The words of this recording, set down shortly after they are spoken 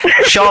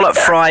Charlotte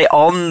Fry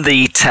on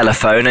the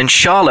telephone. And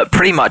Charlotte,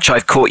 pretty much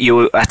I've caught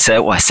you at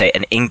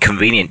an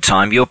inconvenient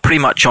time. You're pretty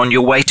much on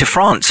your way to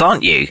France,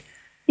 aren't you?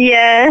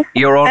 Yeah.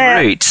 You're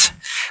en route,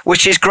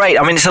 which is great.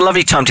 I mean, it's a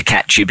lovely time to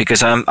catch you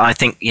because I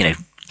think,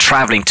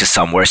 traveling to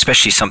somewhere,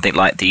 especially something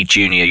like the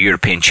Junior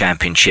European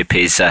Championship,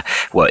 is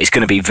it's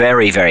going to be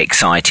very, very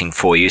exciting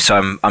for you.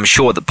 So I'm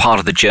sure that part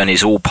of the journey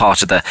is all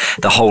part of the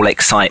whole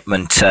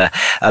excitement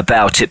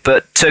about it.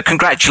 But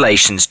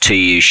congratulations to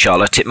you,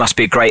 Charlotte. It must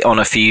be a great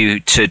honour for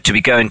you to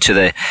be going to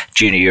the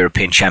Junior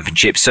European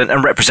Championships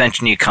and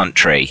representing your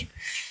country.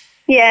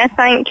 Yeah,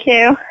 thank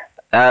you.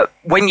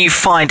 When you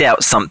find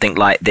out something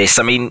like this,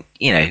 I mean,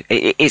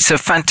 it's a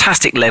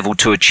fantastic level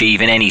to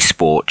achieve in any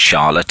sport,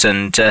 Charlotte.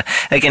 And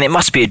again, it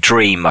must be a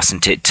dream,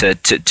 mustn't it,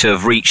 to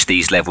have reached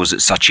these levels at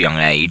such a young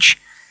age?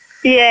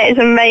 Yeah, it's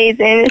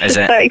amazing. It's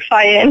just so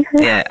exciting.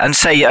 Yeah, and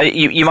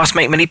you must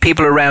make many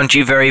people around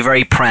you very,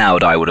 very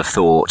proud, I would have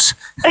thought.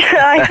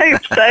 I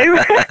hope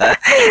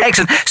so.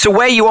 Excellent. So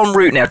where are you en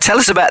route now? Tell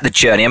us about the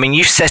journey. I mean,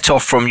 you set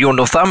off from your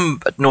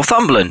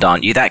Northumberland,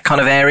 aren't you? That kind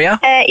of area?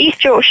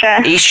 East Yorkshire.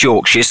 East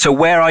Yorkshire. So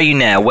where are you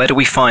now? Where do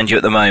we find you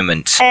at the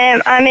moment?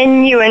 I'm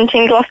in Newent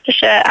in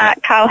Gloucestershire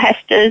at Carl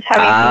Hester's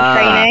having some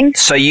training.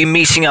 So you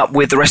meeting up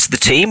with the rest of the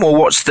team, or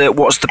what's the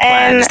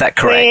plan? Is that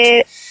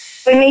correct?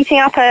 We're meeting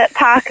up at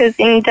Parker's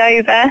in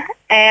Dover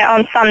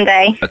on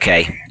Sunday.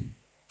 Okay.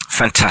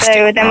 Fantastic.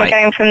 So then we're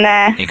going from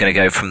there. You're going to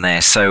go from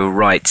there. So,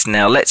 right,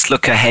 now let's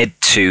look ahead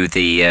to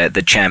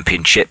the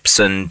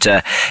championships. And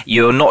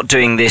you're not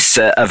doing this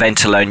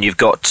event alone. You've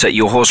got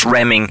your horse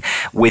Remming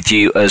with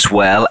you as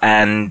well.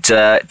 And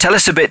tell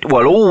us a bit,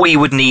 all we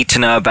would need to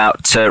know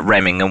about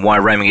Remming and why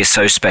Remming is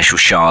so special,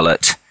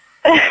 Charlotte.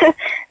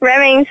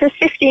 Remming's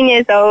 15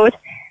 years old.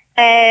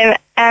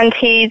 And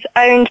he's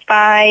owned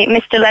by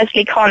Mr.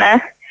 Leslie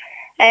Connor.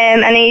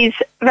 And he's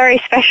very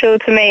special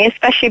to me,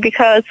 especially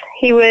because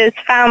he was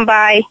found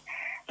by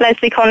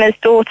Leslie Connor's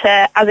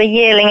daughter as a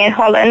yearling in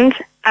Holland.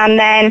 And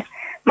then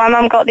my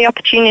mum got the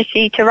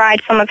opportunity to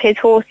ride some of his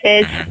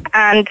horses,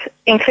 and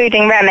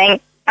including Remming,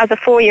 as a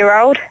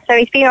 4-year-old. So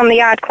he's been on the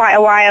yard quite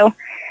a while.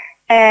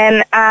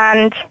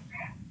 And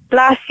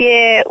last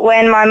year,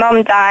 when my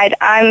mum died,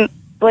 I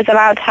was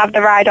allowed to have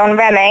the ride on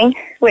Remming,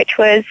 which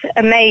was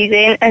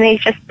amazing, and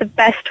he's just the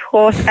best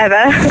horse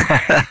ever.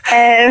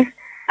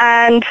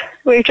 And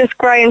we've just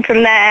grown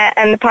from there,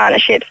 and the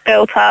partnership's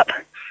built up.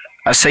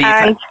 I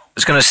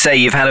was going to say,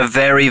 you've had a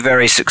very,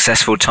 very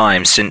successful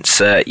time since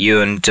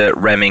you and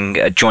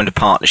Remming joined a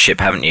partnership,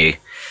 haven't you?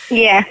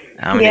 Yeah.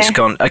 I mean, it's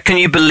gone. Can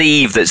you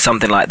believe that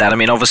something like that? I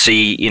mean,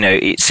 obviously,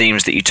 it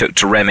seems that you took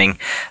to Remming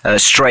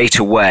straight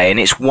away, and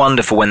it's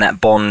wonderful when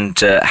that bond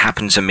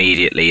happens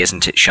immediately,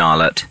 isn't it,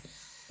 Charlotte?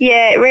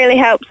 Yeah, it really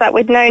helps that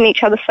we'd known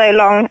each other so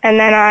long, and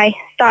then I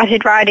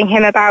started riding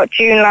him about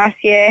June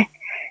last year,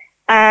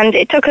 and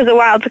it took us a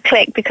while to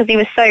click because he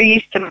was so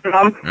used to my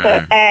mum,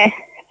 but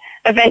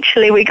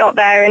eventually we got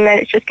there, and then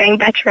it's just getting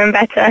better and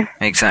better.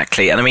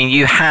 Exactly. And I mean,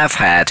 you have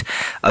had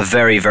a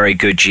very, very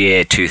good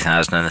year,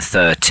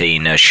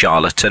 2013,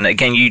 Charlotte. And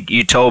again,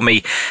 you told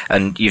me,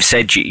 and you've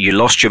said you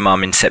lost your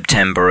mum in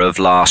September of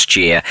last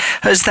year.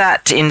 Has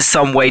that in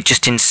some way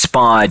just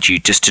inspired you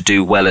just to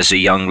do well as a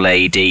young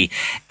lady,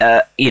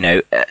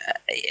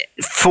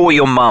 for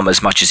your mum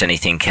as much as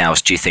anything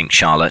else, do you think,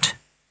 Charlotte?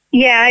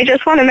 Yeah, I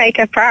just want to make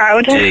her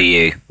proud. Do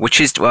you? Which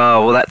is,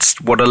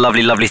 that's what a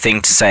lovely, lovely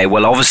thing to say.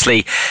 Well,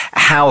 obviously,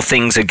 how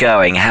things are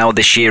going, how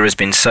this year has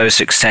been so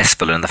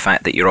successful, and the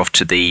fact that you're off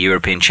to the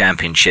European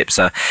Championships,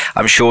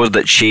 I'm sure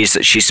that she's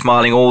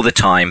smiling all the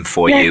time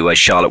for you,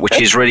 Charlotte,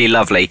 which is really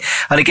lovely.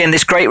 And again,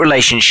 this great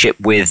relationship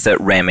with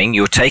Remming,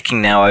 you're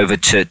taking now over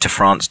to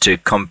France, to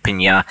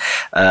Compiègne,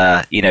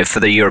 for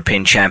the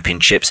European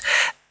Championships.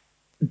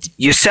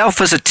 Yourself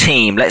as a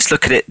team, let's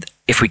look at it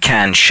if we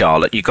can,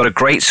 Charlotte. You've got a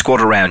great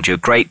squad around you, a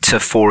great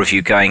 4 of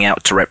you going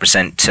out to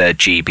represent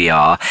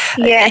GBR.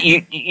 Yeah.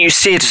 You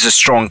see it as a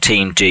strong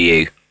team, do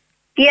you?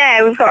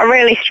 Yeah, we've got a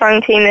really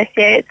strong team this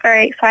year. It's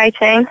very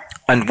exciting.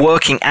 And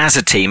working as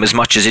a team as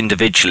much as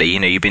individually,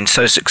 you've been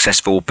so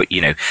successful, but,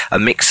 a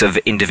mix of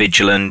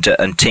individual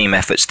and team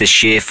efforts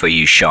this year for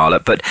you,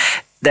 Charlotte. But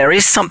there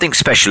is something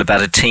special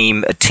about a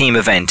team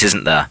event,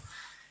 isn't there?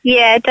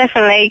 Yeah,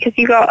 definitely, because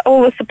you've got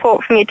all the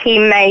support from your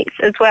teammates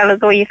as well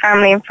as all your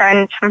family and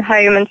friends from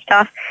home and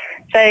stuff.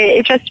 So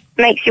it just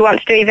makes you want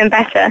to do even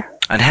better.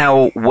 And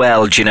how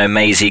well do you know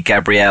Maisie,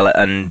 Gabrielle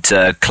and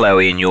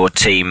Chloe in your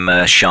team,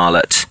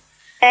 Charlotte?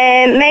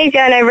 Maisie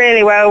I know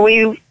really well.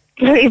 We've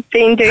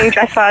been doing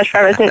dressage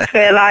forever since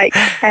we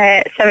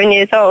were 7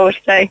 years old,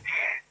 so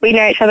we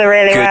know each other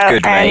really well.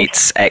 Good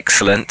mates,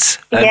 excellent.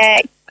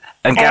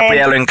 And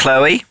Gabrielle and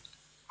Chloe?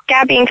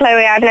 Gabby and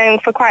Chloe I've known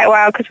for quite a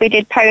while because we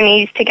did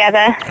ponies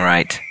together.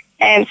 Right.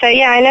 So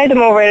yeah, I know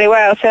them all really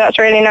well, so that's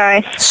really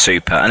nice.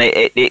 Super. And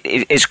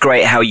it's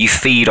great how you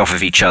feed off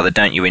of each other,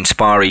 don't you?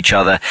 Inspire each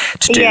other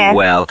to do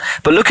well.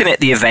 But looking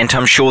at the event,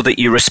 I'm sure that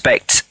you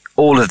respect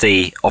all of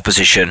the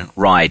opposition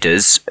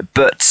riders,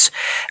 but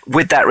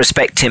with that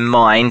respect in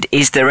mind,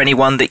 is there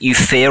anyone that you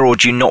fear, or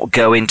do you not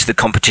go into the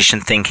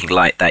competition thinking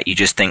like that? You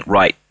just think,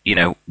 right,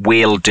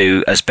 we'll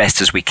do as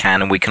best as we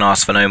can and we can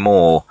ask for no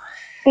more.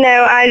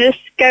 No, I just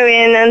go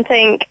in and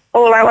think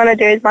all I want to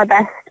do is my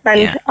best,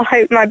 and I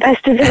hope my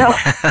best is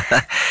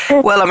enough.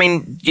 Well, I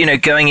mean,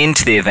 going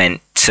into the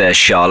event,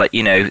 Charlotte,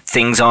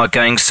 things are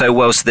going so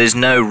well, so there's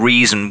no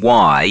reason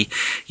why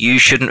you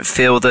shouldn't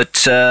feel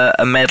that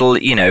a medal,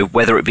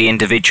 whether it be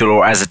individual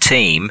or as a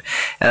team,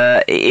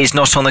 is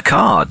not on the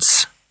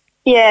cards.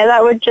 Yeah,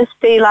 that would just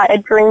be like a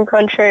dream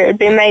come true. It would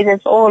be amazing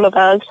for all of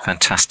us.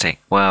 Fantastic.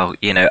 Well,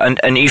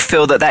 and you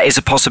feel that is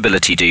a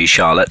possibility, do you,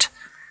 Charlotte?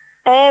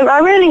 I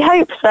really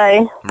hope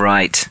so.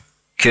 Right.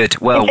 Good.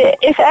 Well,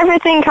 if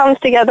everything comes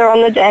together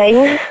on the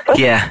day.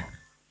 Yeah.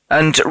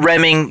 And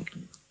Remming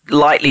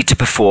likely to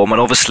perform,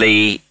 and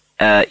obviously,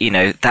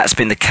 that's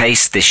been the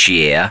case this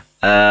year.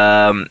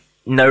 No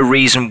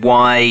reason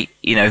why,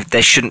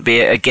 there shouldn't be,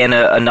 again,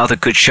 another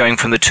good showing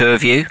from the two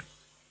of you?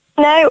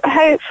 No,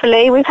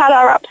 hopefully. We've had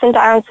our ups and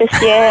downs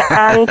this year,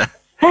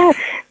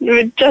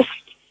 and just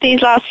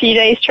these last few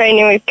days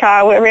training with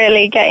Carl, we're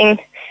really getting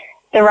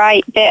the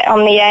right bit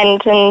on the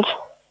end and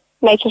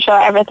making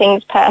sure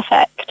everything's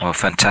perfect. Well,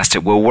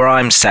 fantastic. Well, where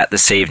I'm sat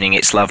this evening,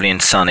 it's lovely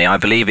and sunny. I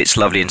believe it's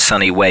lovely and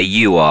sunny where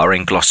you are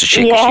in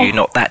Gloucestershire, because you're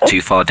not that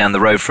too far down the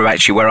road from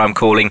actually where I'm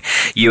calling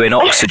you in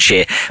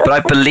Oxfordshire. But I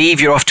believe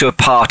you're off to a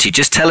party.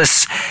 Just tell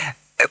us,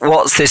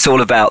 what's this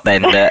all about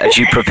then, as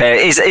you prepare?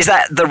 Is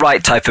that the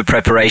right type of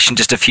preparation,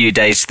 just a few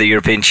days to the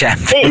European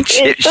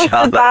Championship, It's just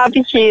a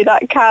barbecue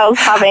that Carl's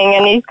having,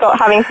 and he's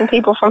having some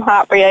people from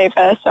Hartpury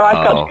over, so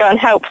I've got to go and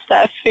help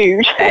serve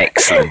food.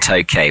 Excellent,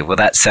 okay. Well,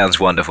 that sounds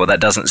wonderful. That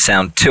doesn't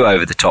sound too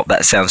over the top.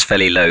 That sounds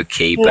fairly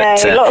low-key.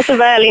 But, no, lots of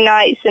early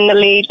nights in the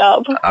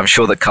lead-up. I'm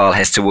sure that Carl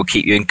Hester will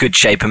keep you in good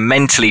shape and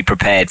mentally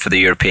prepared for the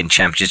European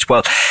Championships.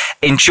 Well,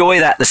 enjoy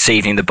that this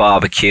evening, the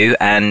barbecue,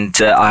 and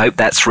I hope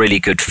that's really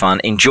good fun.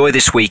 Enjoy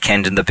this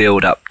weekend and the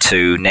build-up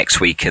to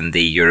next week and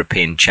the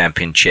European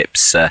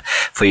Championships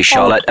for you,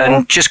 Charlotte.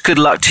 And just good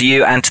luck to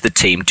you and to the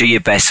team. Do your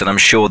best, and I'm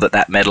sure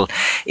that medal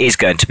is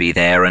going to be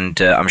there,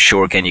 and I'm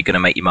sure, again, you're going to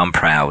make your mum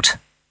proud.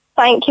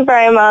 Thank you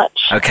very much.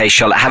 Okay,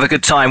 Charlotte, have a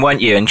good time, won't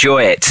you?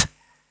 Enjoy it.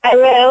 I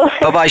will.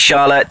 Bye-bye,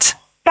 Charlotte.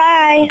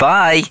 Bye.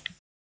 Bye.